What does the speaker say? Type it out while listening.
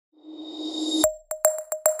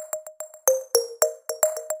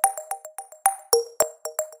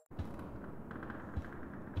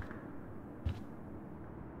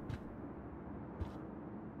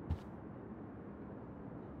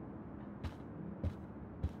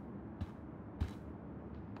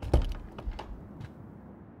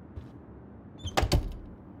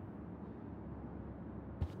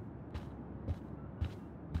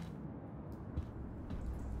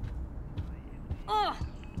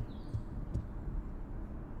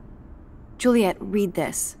Juliet, read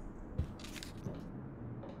this.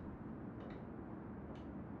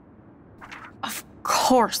 Of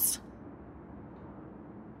course.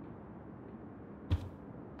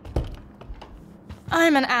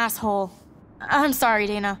 I'm an asshole. I'm sorry,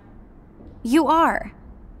 Dana. You are.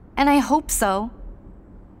 And I hope so.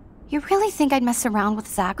 You really think I'd mess around with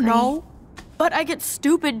Zachary? No, but I get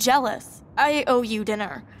stupid jealous. I owe you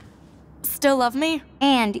dinner. Still love me?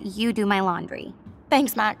 And you do my laundry.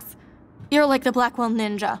 Thanks, Max. You're like the Blackwell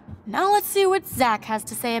Ninja. Now let's see what Zach has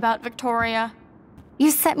to say about Victoria. You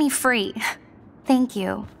set me free. Thank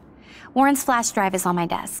you. Warren's flash drive is on my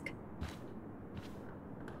desk.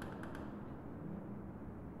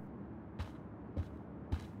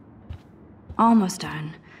 Almost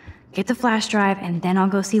done. Get the flash drive and then I'll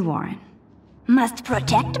go see Warren. Must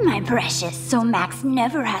protect my precious so Max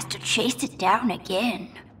never has to chase it down again.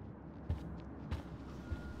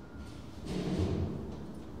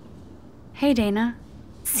 Hey, Dana.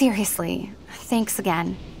 Seriously, thanks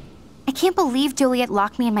again. I can't believe Juliet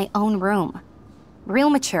locked me in my own room. Real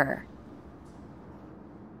mature.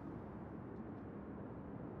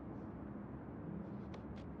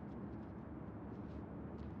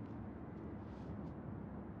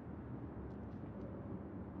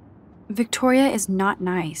 Victoria is not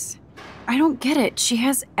nice. I don't get it. She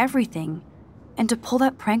has everything. And to pull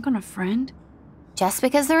that prank on a friend? Just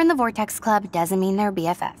because they're in the Vortex Club doesn't mean they're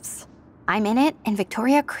BFFs. I'm in it, and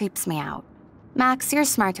Victoria creeps me out. Max, you're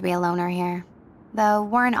smart to be a loner here. Though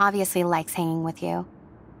Warren obviously likes hanging with you.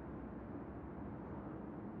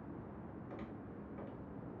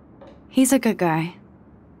 He's a good guy.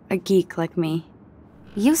 A geek like me.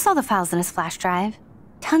 You saw the files in his flash drive.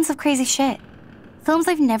 Tons of crazy shit. Films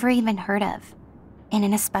I've never even heard of. And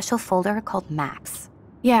in a special folder called Max.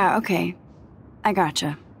 Yeah, okay. I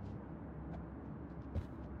gotcha.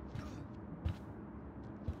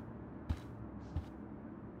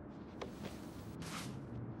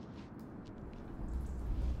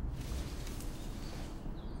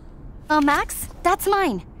 Max, that's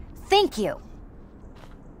mine. Thank you.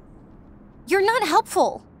 You're not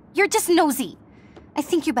helpful. You're just nosy. I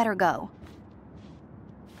think you better go.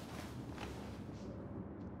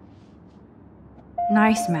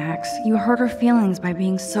 Nice, Max. You hurt her feelings by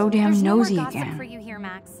being so damn There's nosy no more gossip again. for you here,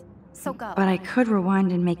 Max. So go. But I could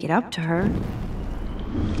rewind and make it up to her.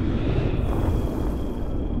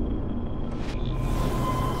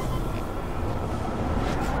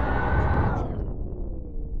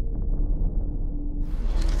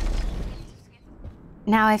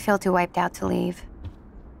 Now I feel too wiped out to leave.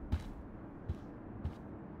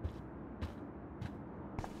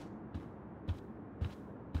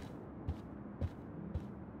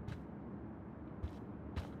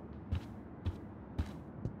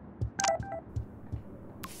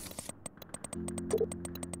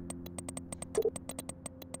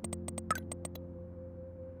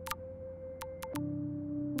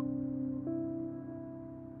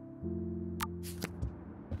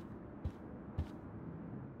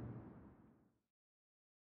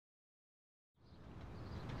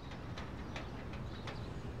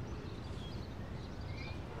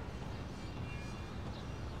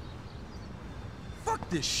 Fuck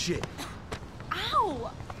this shit.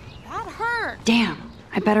 Ow! That hurt. Damn,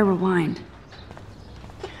 I better rewind.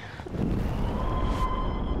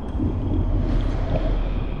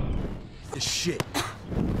 This shit.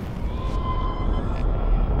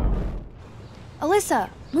 Alyssa,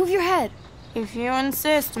 move your head. If you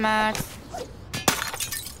insist, Max.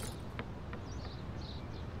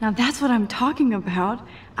 Now that's what I'm talking about.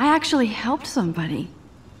 I actually helped somebody.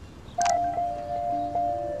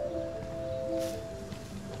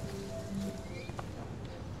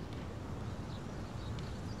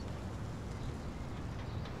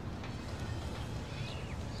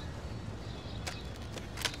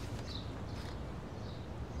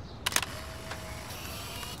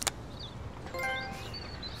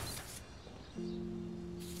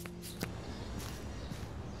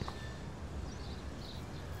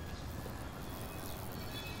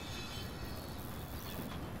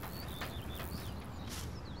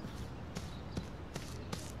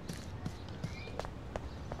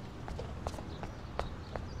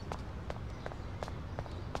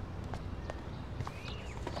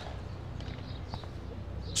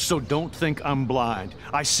 So don't think I'm blind.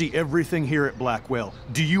 I see everything here at Blackwell.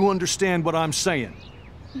 Do you understand what I'm saying?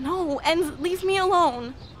 No, and leave me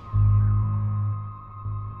alone.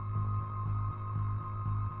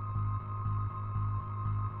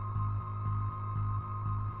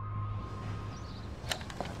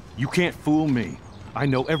 You can't fool me. I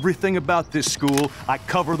know everything about this school. I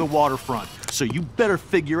cover the waterfront. So you better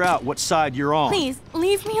figure out what side you're on. Please,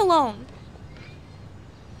 leave me alone.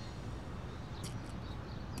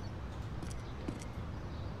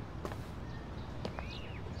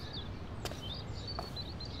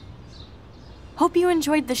 hope you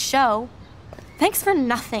enjoyed the show. Thanks for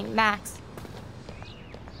nothing, Max.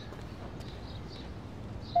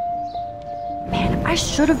 Man, I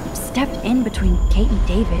should have stepped in between Kate and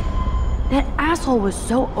David. That asshole was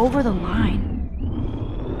so over the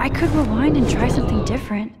line. I could rewind and try something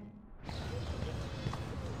different.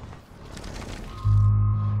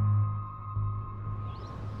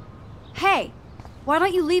 Hey, why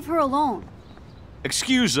don't you leave her alone?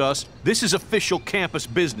 Excuse us, this is official campus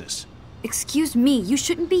business. Excuse me, you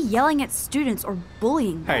shouldn't be yelling at students or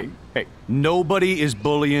bullying them. Hey, nobody is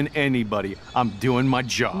bullying anybody. I'm doing my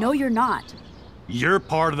job. No, you're not. You're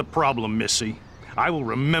part of the problem, Missy. I will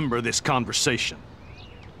remember this conversation.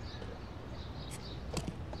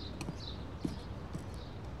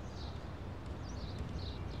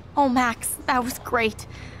 Oh, Max, that was great.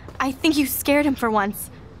 I think you scared him for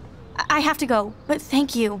once. I have to go, but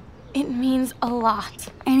thank you. It means a lot.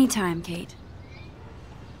 Anytime, Kate.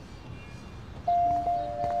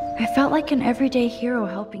 I felt like an everyday hero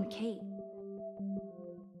helping Kate.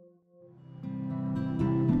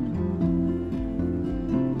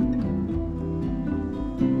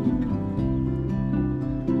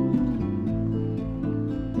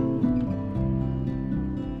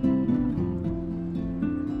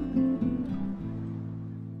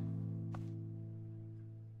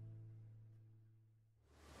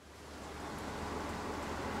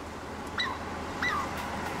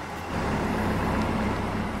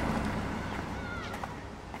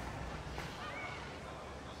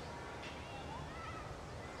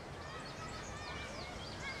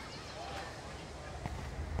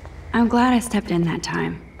 I'm glad I stepped in that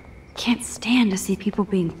time. Can't stand to see people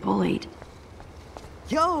being bullied.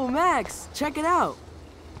 Yo, Max, check it out.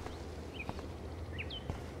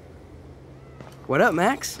 What up,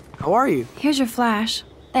 Max? How are you? Here's your flash.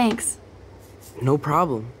 Thanks. No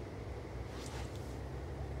problem.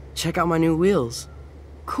 Check out my new wheels.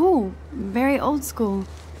 Cool. Very old school.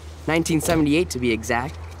 1978 to be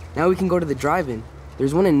exact. Now we can go to the drive-in.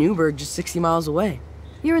 There's one in Newburgh just 60 miles away.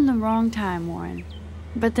 You're in the wrong time, Warren.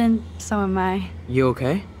 But then, so am I. You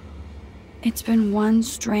okay? It's been one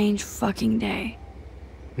strange fucking day.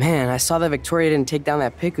 Man, I saw that Victoria didn't take down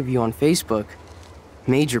that pic of you on Facebook.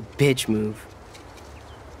 Major bitch move.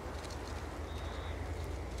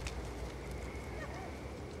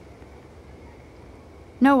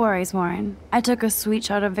 No worries, Warren. I took a sweet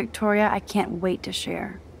shot of Victoria I can't wait to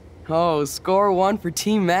share. Oh, score one for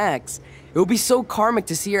Team Max. It would be so karmic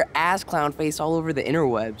to see her ass clown face all over the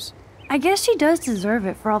interwebs. I guess she does deserve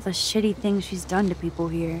it for all the shitty things she's done to people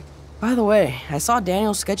here. By the way, I saw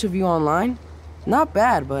Daniel's sketch of you online. Not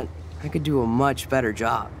bad, but I could do a much better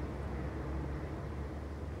job.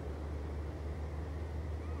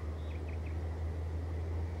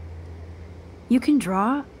 You can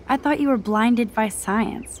draw? I thought you were blinded by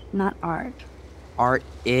science, not art. Art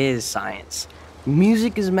is science.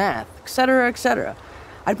 Music is math, etc., etc.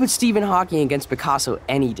 I'd put Stephen Hawking against Picasso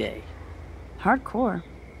any day. Hardcore.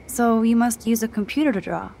 So you must use a computer to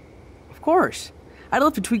draw. Of course. I'd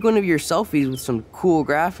love to tweak one of your selfies with some cool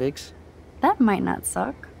graphics. That might not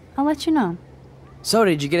suck. I'll let you know. So,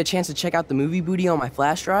 did you get a chance to check out the movie booty on my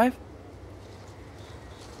flash drive?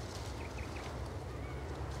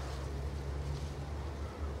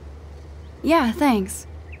 Yeah, thanks.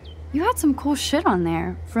 You had some cool shit on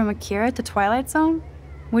there, from Akira to Twilight Zone,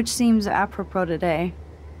 which seems apropos today.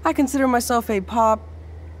 I consider myself a pop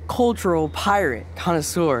cultural pirate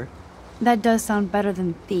connoisseur. That does sound better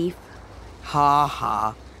than thief. Ha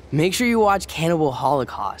ha. Make sure you watch Cannibal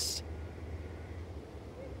Holocaust.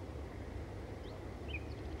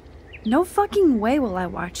 No fucking way will I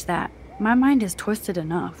watch that. My mind is twisted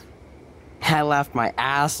enough. I laughed my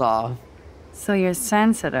ass off. So you're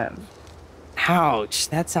sensitive. Ouch,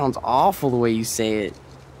 that sounds awful the way you say it.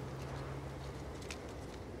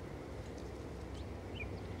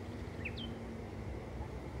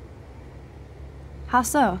 How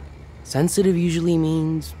so? Sensitive usually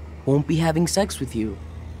means won't be having sex with you.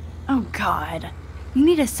 Oh god. You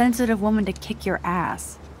need a sensitive woman to kick your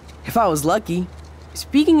ass. If I was lucky.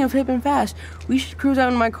 Speaking of hip and fast, we should cruise out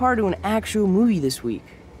in my car to an actual movie this week.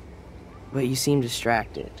 But you seem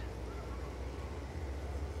distracted.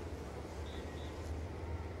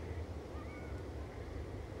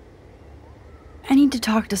 I need to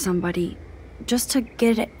talk to somebody, just to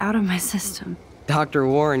get it out of my system. Dr.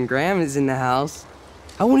 Warren Graham is in the house.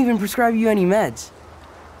 I won't even prescribe you any meds.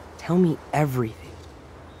 Tell me everything.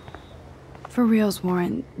 For reals,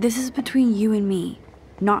 Warren, this is between you and me,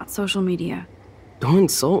 not social media. Don't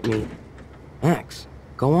insult me. Max,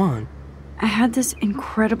 go on. I had this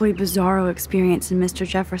incredibly bizarro experience in Mr.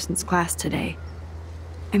 Jefferson's class today.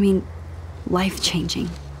 I mean, life-changing.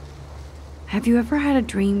 Have you ever had a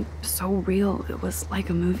dream so real it was like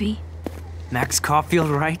a movie? Max Caulfield,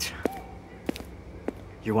 right?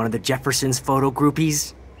 You're one of the Jefferson's photo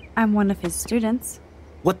groupies? I'm one of his students.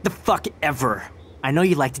 What the fuck ever? I know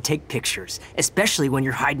you like to take pictures, especially when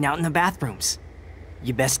you're hiding out in the bathrooms.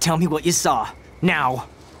 You best tell me what you saw. Now!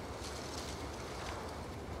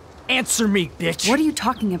 Answer me, bitch! What are you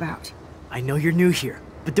talking about? I know you're new here,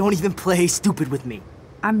 but don't even play stupid with me.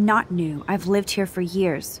 I'm not new. I've lived here for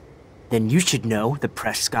years. Then you should know the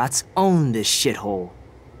Prescotts own this shithole.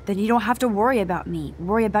 Then you don't have to worry about me.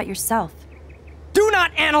 Worry about yourself. Do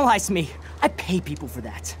not analyze me! I pay people for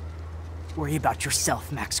that. Worry about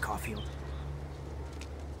yourself, Max Caulfield.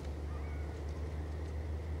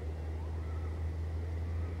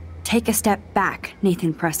 Take a step back,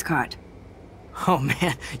 Nathan Prescott. Oh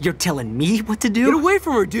man, you're telling me what to do? Get away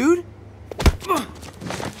from her, dude!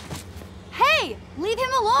 Hey! Leave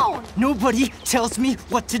him alone! Nobody tells me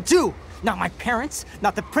what to do! Not my parents,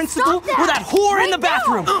 not the principal, Stop that! or that whore in the Right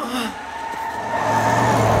now!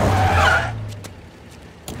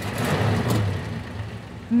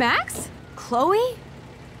 bathroom! Max? Chloe?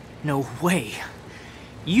 No way.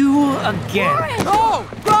 You again. Go!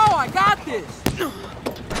 Go! I got this!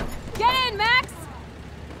 Get in, Max!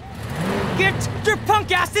 Get your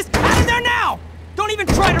punk asses out of there now! Don't even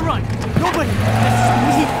try to run! Nobody!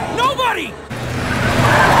 Nobody!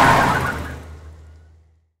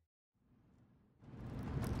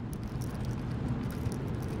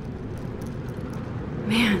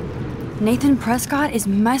 Man, Nathan Prescott is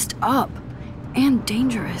messed up and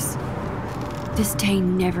dangerous. This day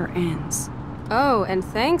never ends. Oh, and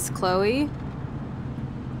thanks, Chloe.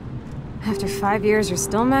 After 5 years, you're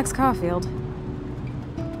still Max Caulfield.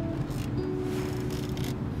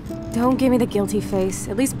 Don't give me the guilty face.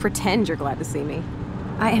 At least pretend you're glad to see me.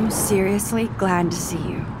 I am seriously glad to see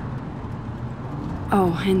you.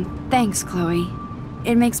 Oh, and thanks, Chloe.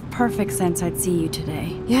 It makes perfect sense I'd see you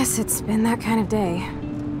today. Yes, it's been that kind of day.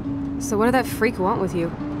 So what did that freak want with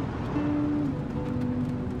you?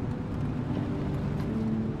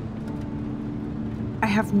 I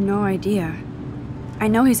have no idea. I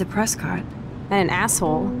know he's a Prescott. And an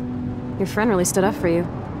asshole. Your friend really stood up for you.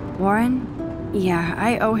 Warren? Yeah,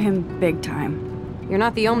 I owe him big time. You're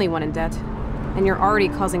not the only one in debt. And you're already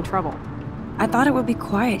causing trouble. I thought it would be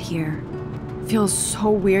quiet here. Feels so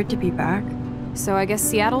weird to be back. So I guess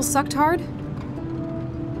Seattle sucked hard?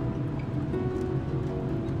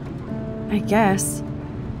 I guess.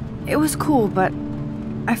 It was cool, but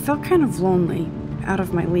I felt kind of lonely, out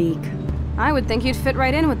of my league. I would think you'd fit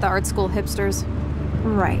right in with the art school hipsters.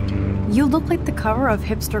 Right. You look like the cover of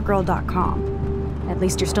hipstergirl.com. At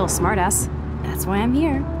least you're still a smartass. That's why I'm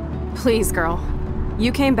here. Please, girl.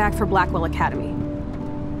 You came back for Blackwell Academy.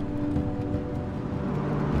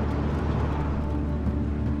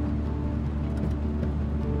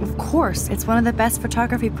 Of course, it's one of the best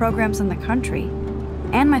photography programs in the country.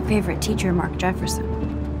 And my favorite teacher, Mark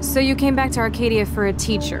Jefferson. So you came back to Arcadia for a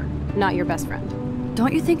teacher, not your best friend.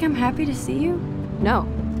 Don't you think I'm happy to see you? No.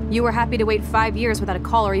 You were happy to wait 5 years without a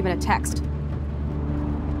call or even a text.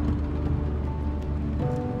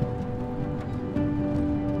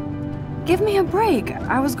 Give me a break.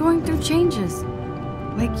 I was going through changes.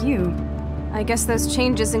 Like you. I guess those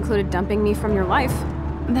changes included dumping me from your life.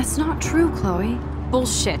 That's not true, Chloe.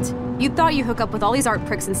 Bullshit. You thought you hook up with all these art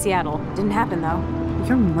pricks in Seattle. Didn't happen, though.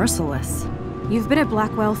 You're merciless. You've been at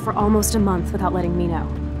Blackwell for almost a month without letting me know.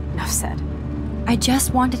 Enough said. I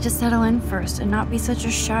just wanted to settle in first and not be such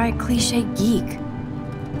a shy, cliche geek.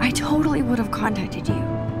 I totally would have contacted you.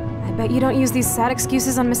 I bet you don't use these sad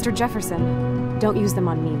excuses on Mr. Jefferson. Don't use them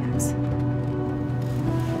on me, Max.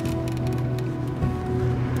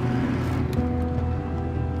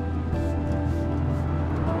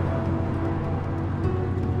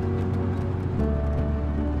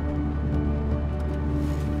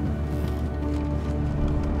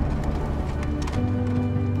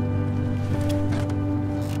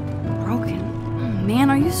 Man,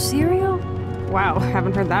 are you serial? Wow,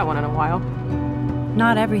 haven't heard that one in a while.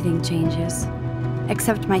 Not everything changes.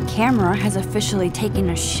 Except my camera has officially taken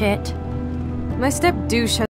a shit. My step douche has